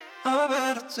I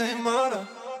better take murder.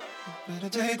 I better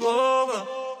take over.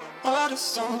 I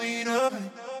just don't need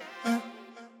nothing.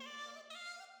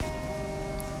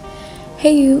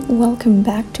 Hey you, welcome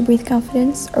back to Breathe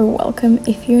Confidence, or welcome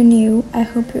if you're new. I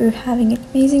hope you're having an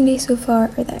amazing day so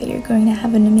far, or that you're going to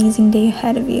have an amazing day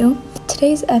ahead of you.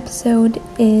 Today's episode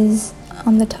is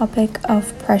on the topic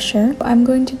of pressure. I'm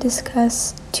going to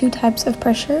discuss two types of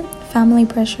pressure: family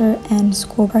pressure and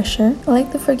school pressure.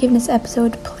 Like the forgiveness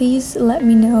episode, please let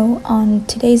me know on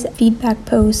today's feedback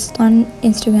post on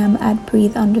Instagram at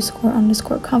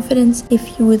breathe__confidence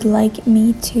if you would like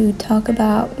me to talk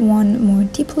about one more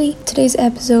deeply. Today's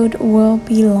episode will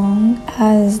be long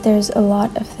as there's a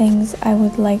lot of things I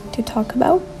would like to talk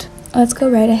about. Let's go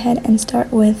right ahead and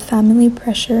start with family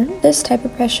pressure. This type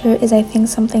of pressure is, I think,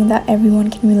 something that everyone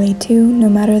can relate to. No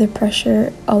matter the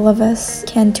pressure, all of us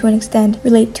can, to an extent,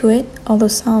 relate to it, although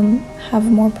some have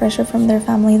more pressure from their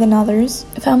family than others.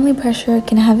 Family pressure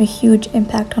can have a huge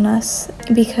impact on us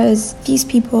because these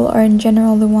people are in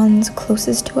general the ones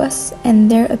closest to us,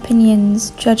 and their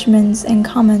opinions, judgments, and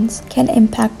comments can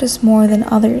impact us more than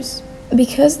others.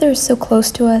 Because they're so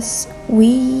close to us,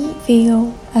 we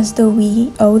feel as though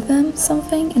we owe them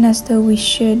something and as though we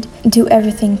should do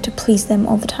everything to please them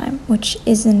all the time, which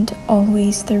isn't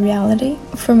always the reality.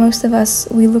 For most of us,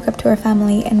 we look up to our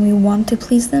family and we want to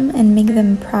please them and make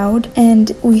them proud,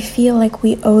 and we feel like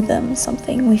we owe them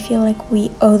something. We feel like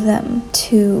we owe them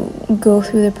to go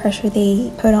through the pressure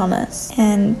they put on us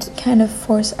and kind of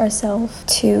force ourselves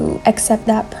to accept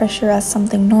that pressure as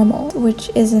something normal, which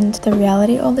isn't the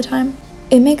reality all the time.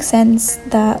 It makes sense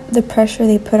that the pressure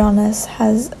they put on us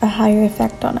has a higher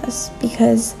effect on us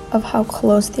because of how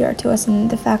close they are to us and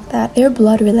the fact that they're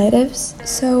blood relatives.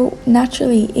 So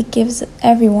naturally, it gives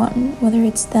everyone, whether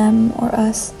it's them or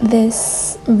us,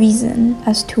 this reason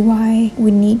as to why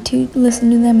we need to listen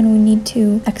to them and we need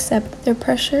to accept their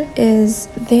pressure is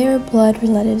they're blood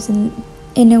relatives, and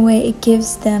in a way it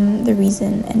gives them the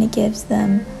reason and it gives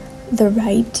them the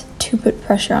right to put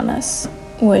pressure on us,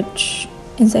 which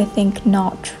is, I think,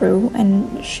 not true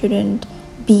and shouldn't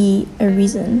be a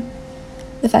reason.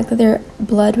 The fact that they're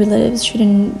blood relatives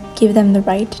shouldn't give them the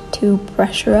right to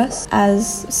pressure us,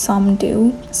 as some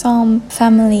do. Some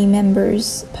family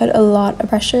members put a lot of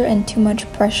pressure and too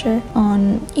much pressure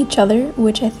on each other,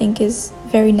 which I think is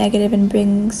very negative and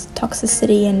brings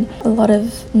toxicity and a lot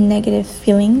of negative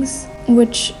feelings,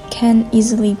 which can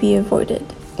easily be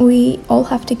avoided. We all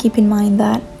have to keep in mind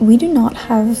that we do not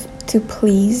have to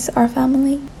please our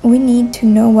family. We need to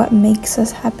know what makes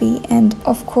us happy, and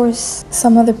of course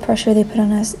some of the pressure they put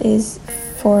on us is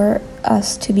for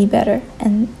us to be better,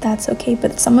 and that's okay,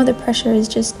 but some of the pressure is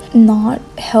just not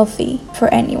healthy for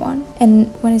anyone,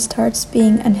 and when it starts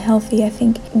being unhealthy, I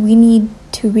think we need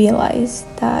to realize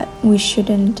that we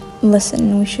shouldn't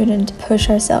listen, we shouldn't push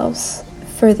ourselves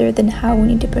further than how we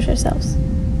need to push ourselves.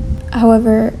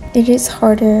 However, it is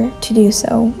harder to do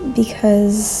so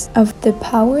because of the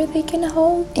power they can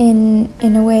hold. In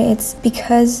a way, it's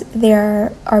because they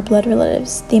are our blood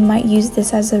relatives. They might use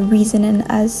this as a reason and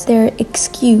as their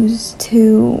excuse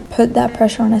to put that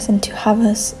pressure on us and to have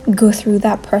us go through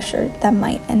that pressure that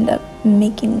might end up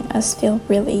making us feel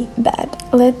really bad.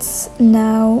 Let's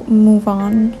now move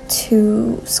on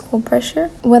to school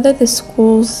pressure. Whether the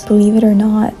schools believe it or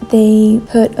not, they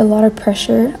put a lot of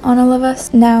pressure on all of us.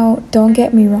 Now, don't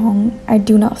get me wrong, I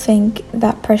do not think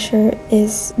that pressure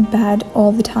is bad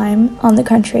all the time. On the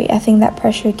contrary, I think that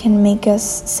pressure can make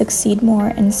us succeed more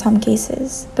in some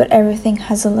cases, but everything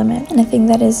has a limit, and I think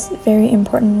that is very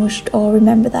important. We should all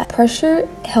remember that. Pressure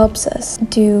helps us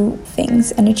do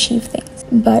things and achieve things.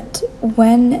 But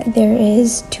when there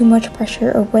is too much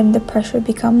pressure, or when the pressure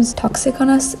becomes toxic on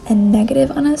us and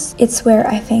negative on us, it's where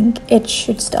I think it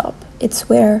should stop. It's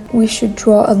where we should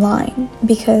draw a line,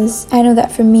 because I know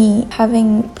that for me,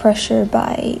 having pressure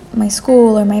by my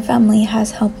school or my family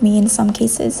has helped me in some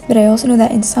cases, but I also know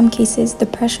that in some cases the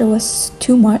pressure was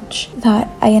too much that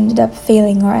I ended up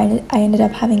failing, or I ended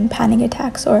up having panic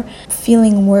attacks or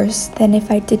feeling worse than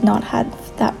if I did not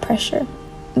have that pressure.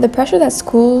 The pressure that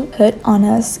school put on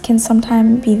us can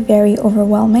sometimes be very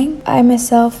overwhelming. I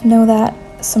myself know that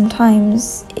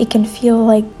sometimes it can feel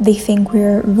like they think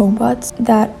we're robots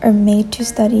that are made to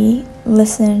study,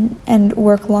 listen, and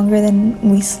work longer than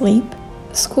we sleep.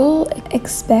 School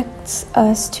expects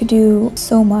us to do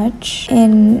so much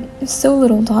in so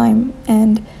little time,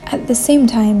 and at the same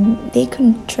time they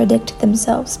contradict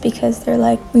themselves because they're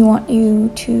like, we want you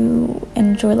to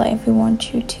enjoy life, we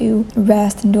want you to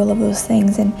rest and do all of those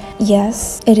things. And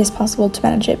yes, it is possible to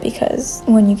manage it, because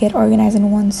when you get organized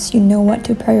and once you know what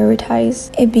to prioritize,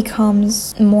 it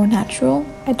becomes more natural.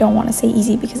 I don't want to say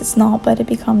easy because it's not, but it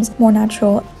becomes more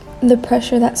natural. the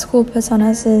pressure that school puts on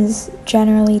us is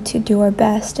generally to do our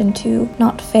best and to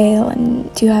not fail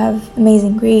and to have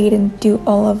amazing grade and do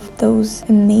all of those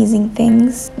amazing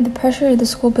things. The pressure the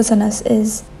school puts on us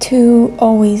is to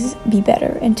always be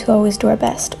better and to always do our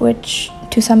best, which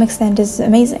to some extent is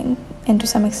amazing and to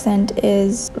some extent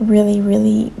is really,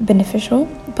 really beneficial.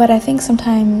 But I think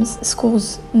sometimes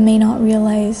schools may not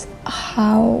realize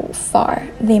how far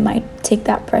they might take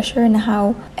that pressure and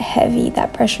how heavy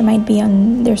that pressure might be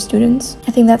on their students.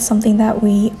 I think that's something that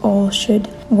we all should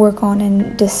work on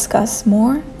and discuss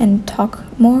more and talk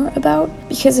more about,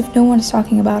 because if no one's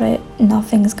talking about it,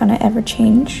 nothing's gonna ever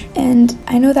change. And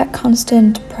I know that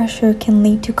constant pressure can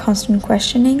lead to constant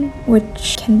questioning,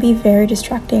 which can be very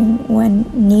distracting when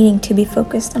needing to be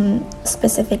focused on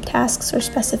specific tasks or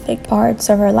specific parts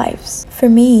of our lives. For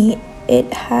me,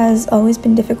 it has always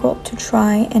been difficult to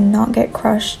try and not get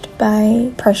crushed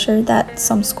by pressure that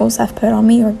some schools have put on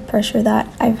me or pressure that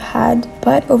I've had.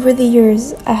 But over the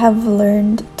years, I have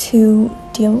learned to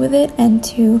deal with it and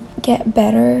to get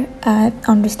better at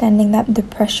understanding that the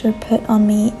pressure put on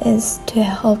me is to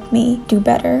help me do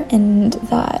better, and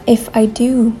that if I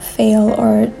do fail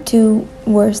or do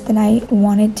worse than I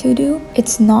wanted to do,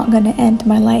 it's not gonna end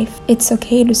my life. It's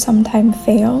okay to sometimes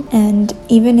fail, and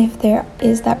even if there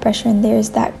is that pressure and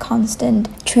there's that constant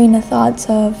train of thoughts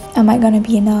of, am I gonna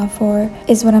be enough, or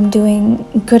is what I'm doing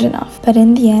good enough? But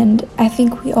in the end, I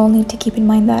think we all need to keep in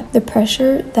mind that the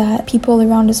pressure that people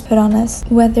around us put on us,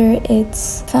 whether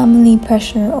it's family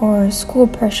pressure or school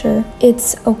pressure,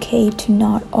 it's okay to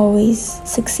not always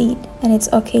succeed. And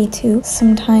it's okay to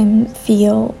sometimes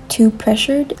feel too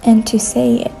pressured and to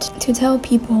say it. To tell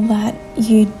people that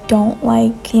you don't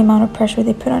like the amount of pressure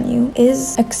they put on you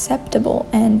is acceptable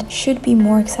and should be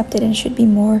more accepted and should be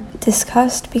more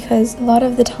discussed, because a lot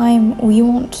of the time we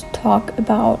won't talk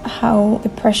about how the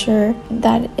pressure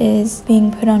that is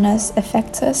being put on us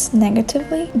affects us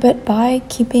negatively. But by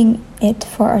keeping it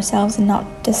for ourselves and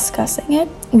not discussing it,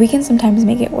 we can sometimes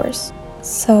make it worse.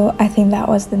 So I think that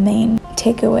was the main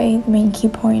takeaway, the main key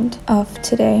point of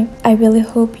today. I really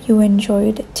hope you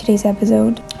enjoyed today's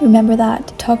episode. Remember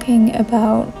that talking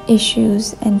about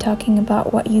issues and talking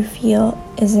about what you feel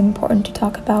is important to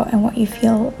talk about and what you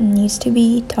feel needs to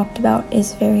be talked about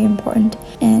is very important,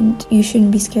 and you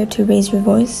shouldn't be scared to raise your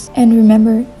voice. And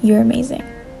remember, you're amazing.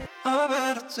 I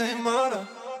better take murder,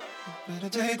 I better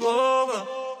take over.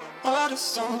 I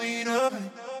just don't need a